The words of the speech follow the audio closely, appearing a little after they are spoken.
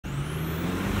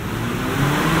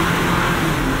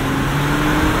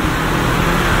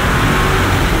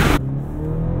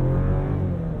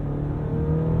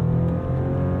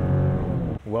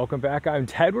welcome back. I'm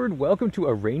Tedward. Welcome to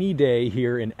a rainy day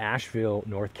here in Asheville,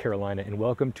 North Carolina, and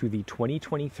welcome to the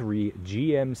 2023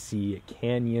 GMC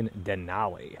Canyon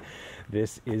Denali.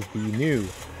 This is the new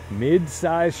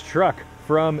mid-size truck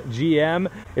from GM.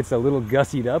 It's a little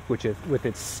gussied up, with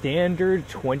its standard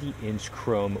 20-inch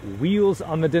chrome wheels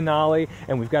on the Denali,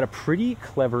 and we've got a pretty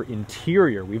clever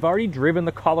interior. We've already driven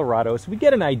the Colorado, so we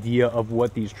get an idea of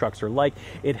what these trucks are like.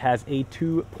 It has a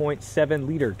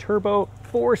 2.7-liter turbo,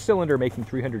 4-cylinder, making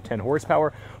 310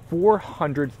 horsepower,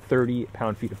 430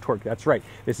 pound-feet of torque. That's right,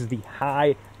 this is the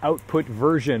high output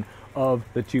version of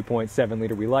the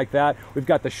 2.7-liter. We like that. We've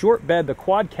got the short bed, the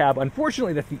quad cab.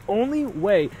 Unfortunately, that's the only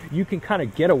way you can kind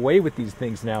of get away with these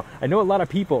things now. I know a lot of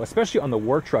people, especially on the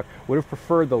work truck, would have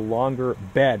preferred the longer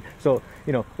bed. So,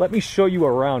 let me show you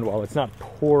around while it's not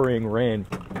pouring rain.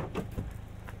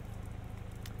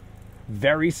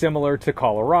 Very similar to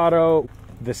Colorado,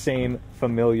 the same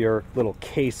familiar little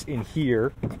case in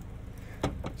here.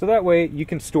 So that way you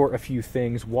can store a few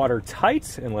things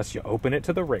watertight unless you open it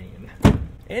to the rain.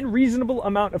 And reasonable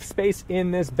amount of space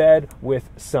in this bed with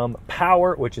some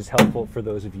power, which is helpful for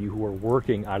those of you who are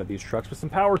working out of these trucks with some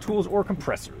power tools or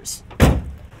compressors.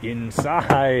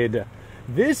 Inside,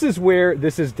 this is where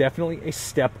this is definitely a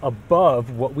step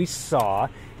above what we saw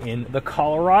in the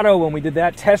Colorado when we did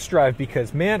that test drive,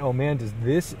 because man, oh man, does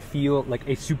this feel like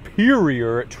a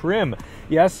superior trim.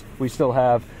 Yes, we still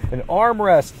have an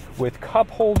armrest with cup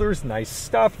holders, nice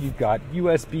stuff. You've got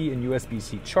USB and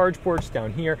USB-C charge ports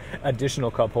down here,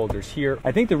 additional cup holders here.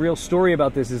 I think the real story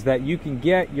about this is that you can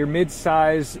get your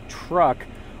mid-size truck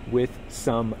with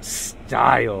some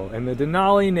style, and the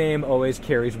Denali name always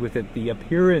carries with it the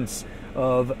appearance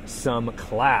of some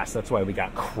class. That's why we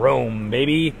got chrome,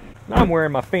 baby. I'm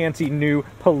wearing my fancy new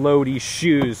Pelote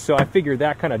shoes, so I figured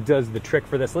that kind of does the trick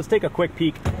for this. Let's take a quick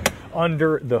peek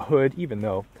under the hood, even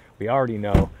though we already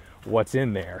know what's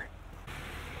in there.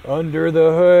 Under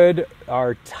the hood,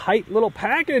 our tight little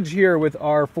package here with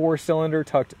our 4-cylinder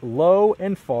tucked low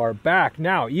and far back.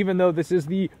 Now, even though this is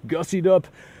the gussied up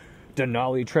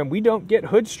Denali trim, we don't get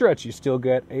hood stretch. You still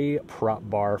get a prop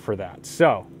bar for that.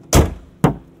 So,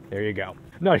 there you go.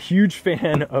 I'm not a huge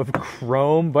fan of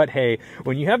chrome, but hey,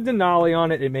 when you have Denali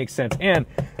on it, it makes sense. And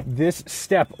this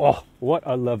step, oh, what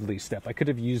a lovely step. I could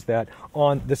have used that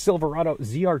on the Silverado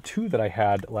ZR2 that I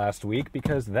had last week,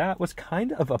 because that was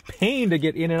kind of a pain to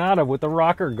get in and out of with the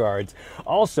rocker guards.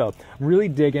 Also, really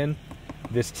digging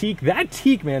this teak. That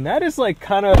teak, man, that is like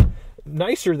kind of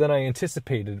nicer than I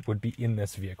anticipated would be in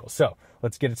this vehicle. So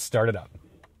let's get it started up.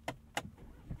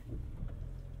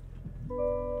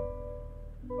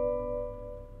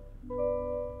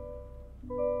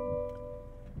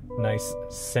 Nice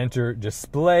center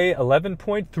display,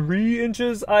 11.3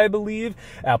 inches, I believe.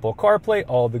 Apple CarPlay,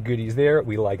 all the goodies there.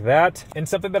 We like that. And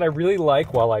something that I really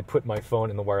like while I put my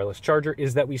phone in the wireless charger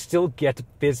is that we still get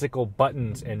physical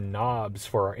buttons and knobs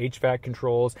for our HVAC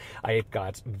controls. I've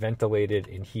got ventilated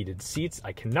and heated seats.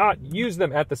 I cannot use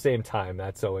them at the same time.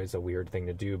 That's always a weird thing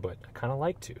to do, but I kind of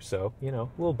like to. So, a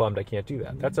little bummed I can't do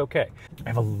that. That's okay. I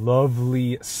have a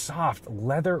lovely, soft,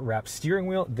 leather-wrapped steering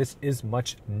wheel. This is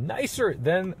much nicer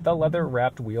than the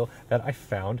leather-wrapped wheel that I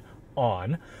found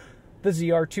on the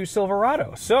ZR2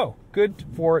 Silverado. So, good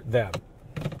for them.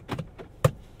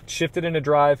 Shift it into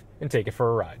drive and take it for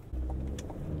a ride.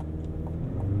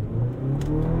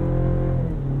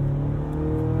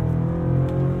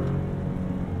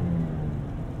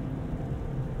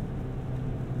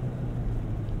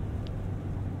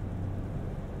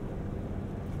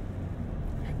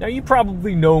 Now, you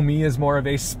probably know me as more of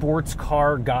a sports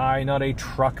car guy, not a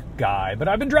truck guy, but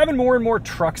I've been driving more and more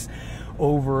trucks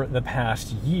over the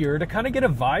past year to kind of get a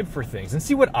vibe for things and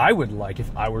see what I would like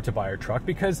if I were to buy a truck,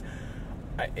 because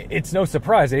it's no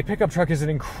surprise, a pickup truck is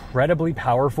an incredibly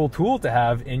powerful tool to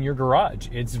have in your garage.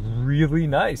 It's really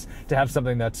nice to have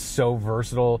something that's so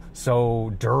versatile,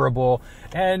 so durable,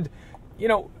 and,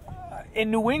 in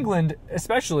New England,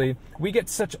 especially, we get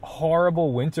such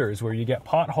horrible winters where you get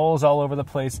potholes all over the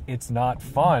place. It's not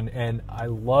fun, and I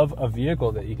love a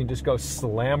vehicle that you can just go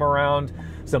slam around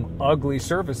some ugly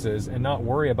surfaces and not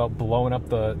worry about blowing up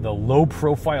the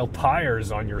low-profile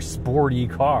tires on your sporty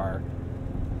car.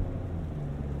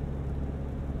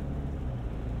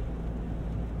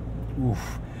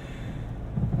 Oof.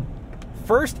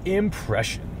 First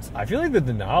impressions. I feel like the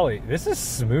Denali, this is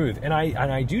smooth, and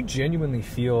I do genuinely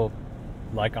feel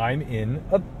like I'm in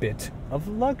a bit of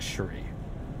luxury.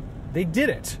 They did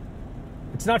it.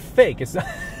 It's not fake. It's not,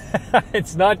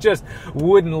 it's not just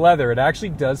wood and leather. It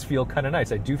actually does feel kind of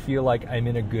nice. I do feel like I'm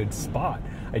in a good spot.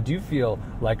 I do feel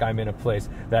like I'm in a place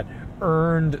that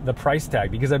earned the price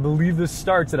tag, because I believe this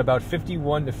starts at about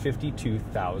 $51,000 to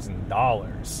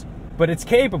 $52,000. But it's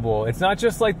capable. It's not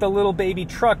just like the little baby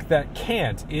truck that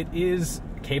can't. It is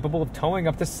capable of towing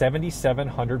up to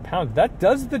 7,700 pounds. That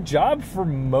does the job for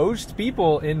most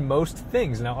people in most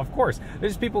things. Now, of course,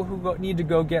 there's people who need to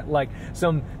go get like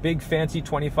some big fancy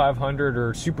 2,500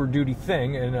 or Super Duty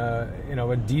thing in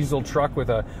a diesel truck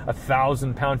with a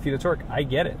 1,000 pound-feet of torque. I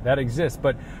get it. That exists.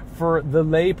 But for the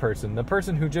lay person, the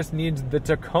person who just needs the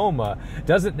Tacoma,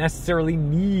 doesn't necessarily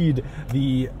need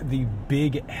the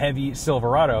big, heavy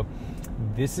Silverado,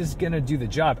 this is going to do the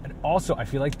job. And also, I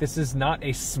feel like this is not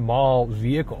a small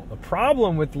vehicle. The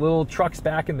problem with little trucks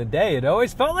back in the day, it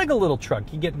always felt like a little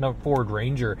truck. You get in a Ford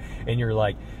Ranger and you're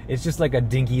like, it's just like a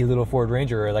dinky little Ford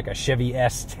Ranger, or like a Chevy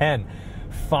S10.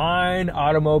 Fine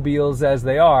automobiles as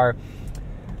they are,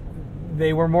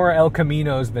 they were more El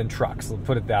Caminos than trucks, let's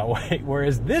put it that way.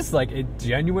 Whereas this, like, it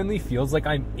genuinely feels like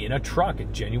I'm in a truck.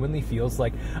 It genuinely feels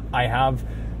like I have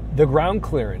the ground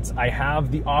clearance, I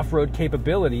have the off-road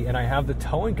capability, and I have the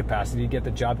towing capacity to get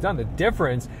the job done. The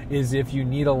difference is if you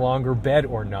need a longer bed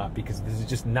or not, because this is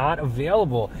just not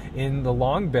available in the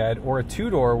long bed or a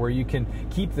two-door where you can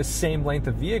keep the same length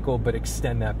of vehicle but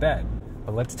extend that bed.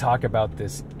 But let's talk about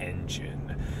this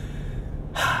engine.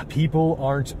 People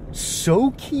aren't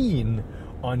so keen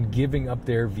on giving up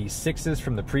their V6s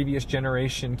from the previous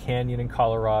generation, Canyon and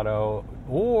Colorado,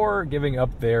 or giving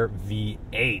up their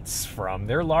V8s from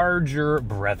their larger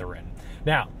brethren.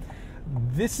 Now,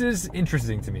 this is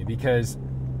interesting to me because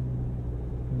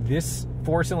this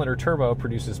four-cylinder turbo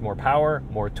produces more power,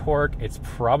 more torque. It's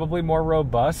probably more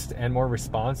robust and more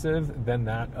responsive than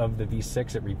that of the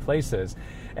V6 it replaces,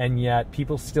 and yet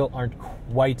people still aren't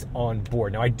quite on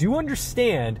board. Now, I do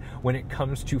understand when it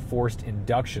comes to forced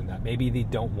induction that maybe they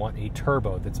don't want a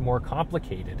turbo that's more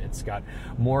complicated. It's got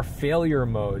more failure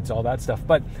modes, all that stuff.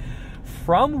 But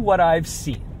from what I've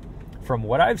seen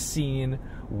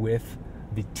with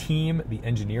the team, the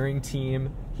engineering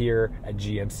team here at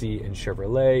GMC and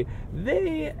Chevrolet,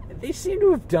 they seem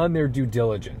to have done their due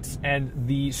diligence. And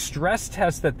the stress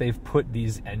tests that they've put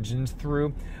these engines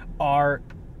through are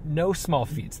no small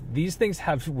feats. These things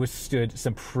have withstood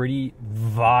some pretty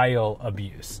vile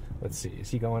abuse. Let's see, is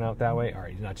he going out that way? All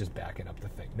right, he's not just backing up the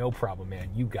thing. No problem, man,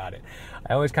 you got it.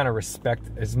 I always kind of respect,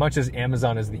 as much as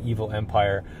Amazon is the evil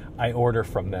empire, I order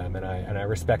from them, and I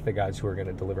respect the guys who are going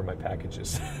to deliver my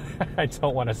packages. I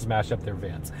don't want to smash up their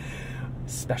vans,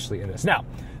 especially in this. Now,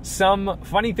 some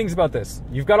funny things about this.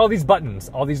 You've got all these buttons,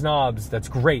 all these knobs, that's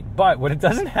great, but what it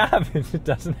doesn't have is it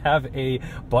doesn't have a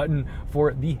button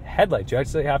for the headlights. You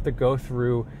actually have to go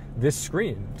through this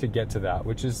screen to get to that,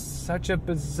 which is such a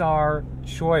bizarre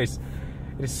choice.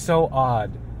 It is so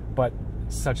odd, but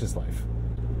such is life.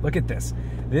 Look at this.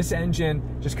 This engine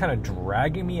just kind of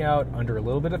dragging me out under a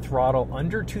little bit of throttle,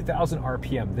 under 2,000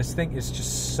 RPM. This thing is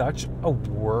just such a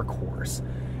workhorse.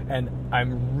 And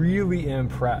I'm really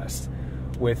impressed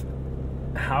with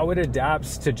how it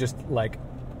adapts to just like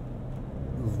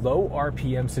low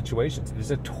RPM situations. It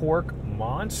is a torque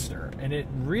monster, and it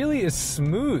really is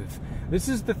smooth. This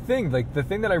is the thing, like the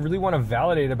thing that I really want to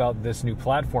validate about this new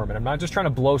platform, and I'm not just trying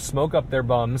to blow smoke up their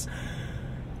bums.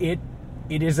 It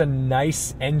is a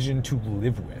nice engine to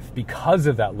live with because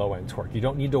of that low end torque. You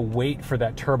don't need to wait for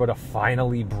that turbo to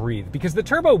finally breathe, because the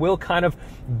turbo will kind of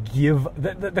give,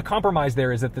 the compromise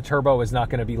there is that the turbo is not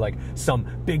going to be like some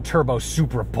big turbo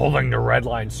super pulling the red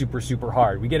line super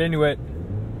hard. We get into it,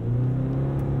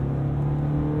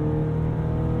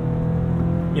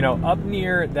 you know, up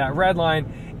near that red line,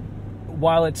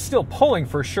 while it's still pulling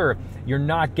for sure, you're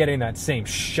not getting that same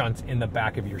shunt in the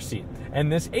back of your seat.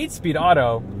 And this 8-speed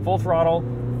auto, full throttle,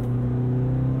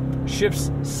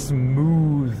 shifts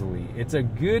smoothly. It's a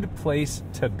good place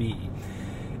to be.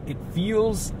 It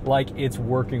feels like it's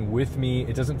working with me.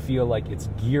 It doesn't feel like it's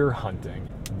gear hunting.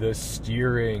 The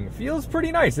steering feels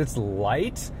pretty nice. It's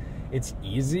light. It's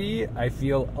easy. I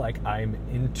feel like I'm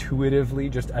intuitively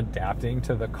just adapting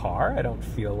to the car. I don't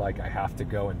feel like I have to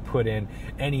go and put in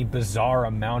any bizarre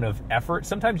amount of effort.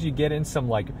 Sometimes you get in some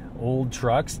like old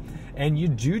trucks and you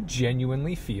do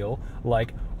genuinely feel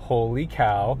like, holy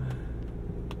cow,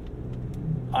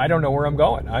 I don't know where I'm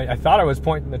going. I thought I was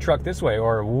pointing the truck this way,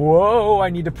 or whoa, I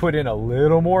need to put in a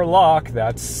little more lock.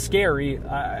 That's scary.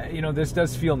 You know, this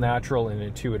does feel natural and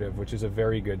intuitive, which is a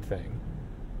very good thing.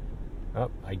 Oh,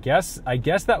 I guess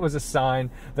that was a sign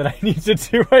that I need to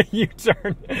do a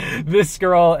U-turn. This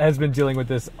girl has been dealing with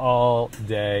this all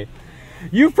day.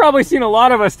 You've probably seen a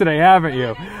lot of us today, haven't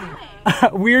you?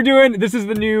 We're doing, this is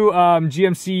the new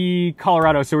GMC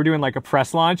Colorado, so we're doing like a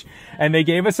press launch, and they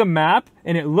gave us a map,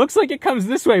 and it looks like it comes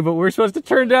this way, but we're supposed to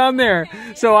turn down there.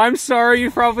 So I'm sorry,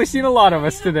 you've probably seen a lot of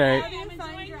us today.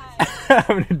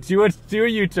 I'm gonna do a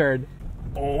U-turn.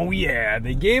 Oh yeah,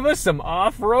 they gave us some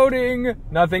off-roading,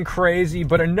 nothing crazy,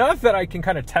 but enough that I can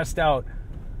kind of test out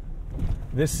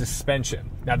this suspension.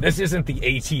 Now this isn't the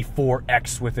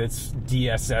AT4X with its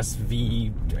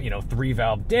DSSV,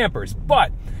 3-valve dampers,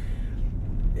 but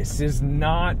this is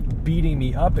not beating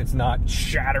me up. It's not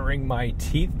shattering my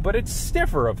teeth, but it's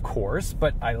stiffer, of course,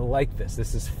 but I like this.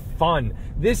 This is fun.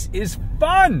 This is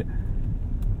fun!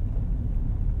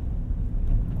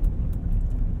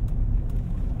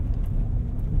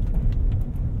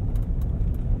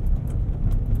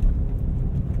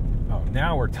 Oh,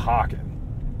 now we're talking.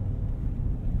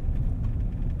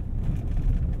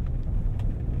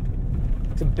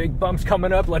 Some big bumps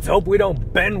coming up. Let's hope we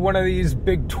don't bend one of these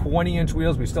big 20-inch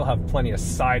wheels. We still have plenty of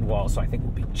sidewall, so I think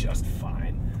we'll be just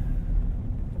fine.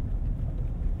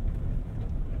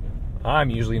 I'm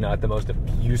usually not the most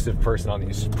abusive person on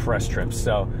these press trips,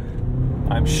 so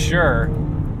I'm sure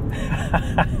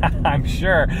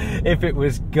if it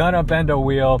was gonna bend a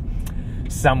wheel,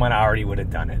 someone already would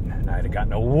have done it. And I'd have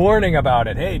gotten a warning about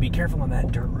it. Hey, be careful on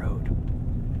that dirt road.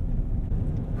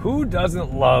 Who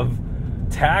doesn't love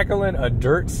tackling a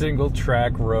dirt single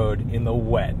track road in the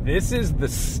wet? This is the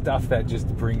stuff that just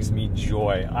brings me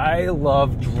joy. I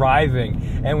love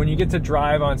driving, and when you get to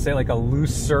drive on, say, like a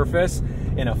loose surface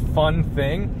in a fun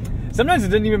thing, sometimes it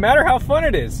doesn't even matter how fun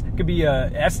it is. It could be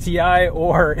a STI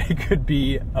or it could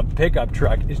be a pickup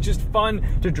truck. It's just fun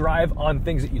to drive on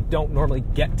things that you don't normally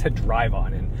get to drive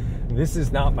on, and this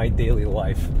is not my daily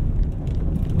life.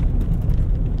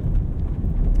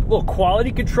 Little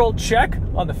quality control check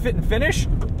on the fit and finish.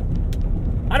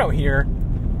 I don't hear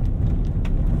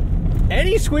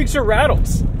any squeaks or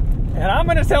rattles. And I'm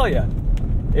gonna tell you,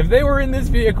 if they were in this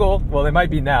vehicle, well, they might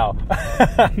be now,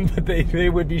 but they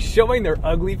would be showing their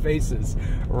ugly faces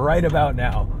right about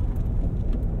now.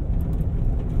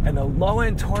 And the low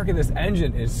end torque of this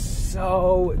engine is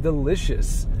so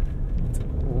delicious. It's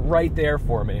right there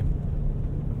for me.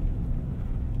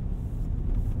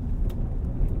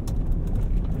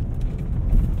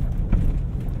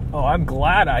 Oh, I'm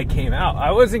glad I came out.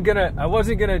 I wasn't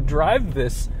gonna drive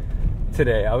this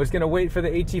today. I was gonna wait for the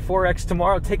AT4X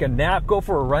tomorrow, take a nap, go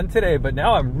for a run today, but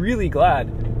now I'm really glad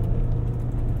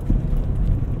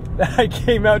that I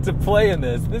came out to play in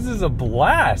this. This is a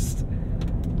blast.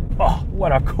 Oh,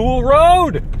 what a cool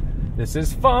road. This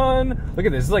is fun. Look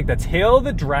at this, it's like the tail of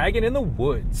the dragon in the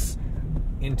woods.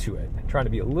 Into it. I'm trying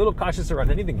to be a little cautious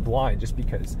around anything blind just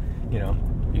because,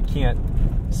 you can't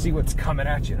see what's coming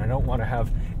at you, and I don't want to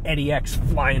have Eddie X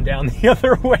flying down the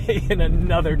other way in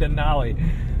another Denali.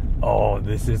 Oh,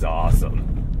 this is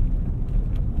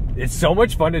awesome. It's so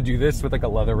much fun to do this with like a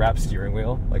leather wrapped steering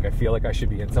wheel. Like I feel like I should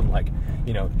be in some like,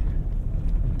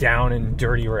 down and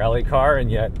dirty rally car,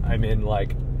 and yet I'm in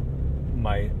like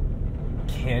my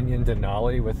Canyon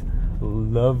Denali with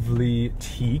lovely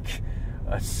teak,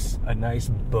 a nice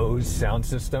Bose sound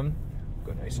system.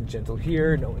 Go nice and gentle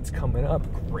here. No one's coming up.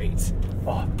 Great.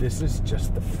 Oh, this is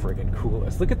just the friggin'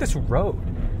 coolest. Look at this road.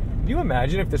 Can you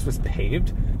imagine if this was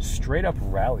paved? Straight up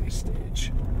rally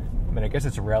stage. I mean, I guess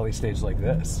it's a rally stage like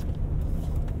this.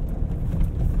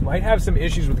 Might have some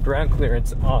issues with ground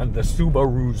clearance on the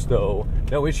Subarus, though.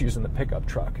 No issues in the pickup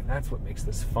truck. And that's what makes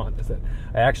this fun, is that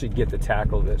I actually get to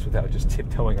tackle this without just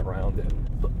tiptoeing around it.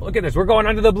 Look at this. We're going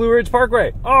onto the Blue Ridge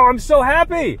Parkway. Oh, I'm so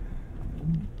happy.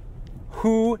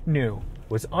 Who knew?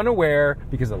 Was unaware,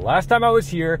 because the last time I was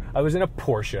here, I was in a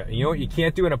Porsche. And you know what you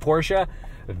can't do in a Porsche?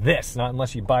 This, not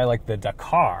unless you buy like the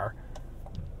Dakar.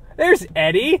 There's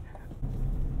Eddie.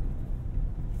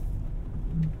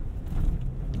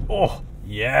 Oh,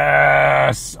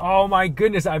 yes. Oh my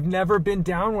goodness, I've never been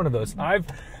down one of those. I've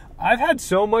had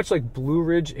so much like Blue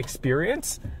Ridge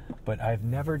experience, but I've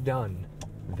never done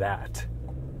that.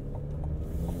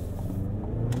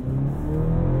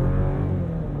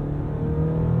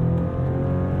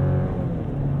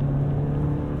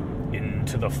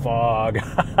 To the fog.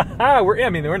 we're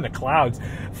in the clouds.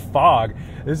 Fog.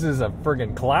 This is a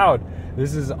friggin' cloud.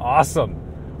 This is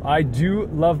awesome. I do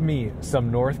love me some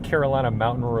North Carolina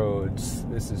mountain roads.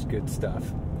 This is good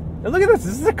stuff. And look at this.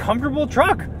 This is a comfortable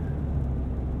truck.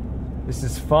 This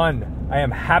is fun. I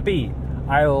am happy.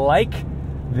 I like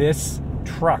this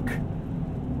truck.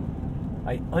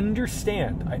 I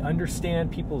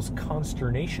understand people's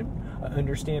consternation. I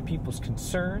understand people's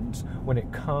concerns when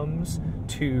it comes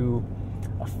to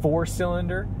a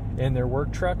 4-cylinder in their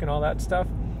work truck and all that stuff.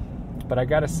 But I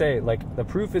gotta say, like, the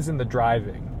proof is in the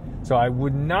driving. So I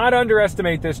would not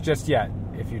underestimate this just yet.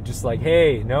 If you're just like,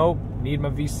 hey, no, need my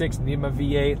V6, need my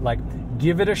V8, like,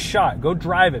 give it a shot. Go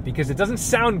drive it, because it doesn't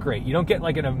sound great. You don't get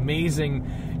like an amazing,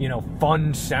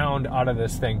 fun sound out of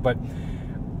this thing, but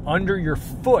under your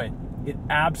foot, it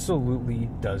absolutely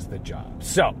does the job.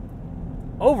 So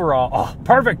overall, oh,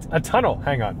 perfect, a tunnel.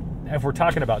 Hang on, if we're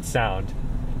talking about sound.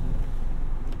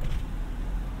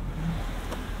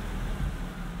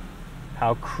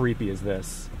 How creepy is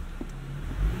this?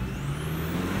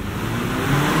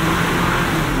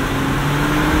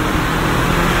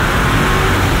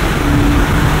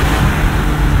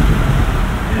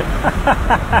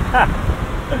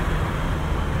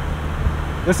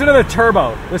 Listen to the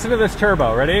turbo. Listen to this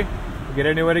turbo. Ready? We'll get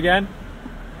into it again.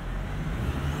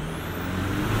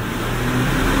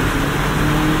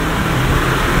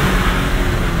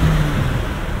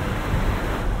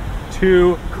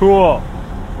 Too cool.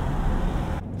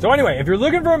 So anyway, if you're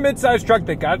looking for a mid-size truck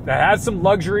that has some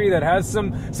luxury, that has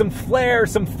some flair,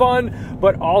 some fun,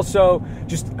 but also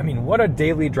just, what a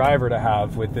daily driver to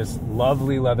have with this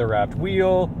lovely leather-wrapped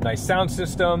wheel, nice sound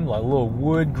system, a little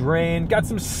wood grain, got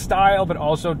some style, but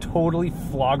also totally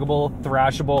floggable,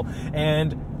 thrashable,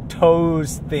 and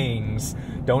tows things.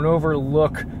 Don't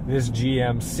overlook this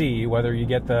GMC, whether you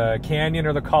get the Canyon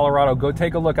or the Colorado, go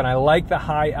take a look. And I like the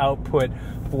high output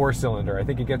 4-cylinder. I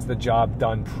think it gets the job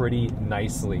done pretty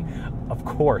nicely. Of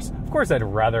course, I'd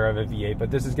rather have a V8, but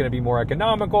this is going to be more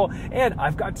economical, and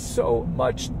I've got so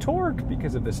much torque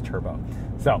because of this turbo.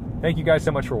 So thank you guys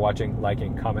so much for watching,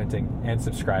 liking, commenting, and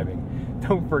subscribing.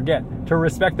 Don't forget to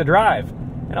respect the drive,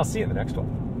 and I'll see you in the next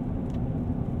one.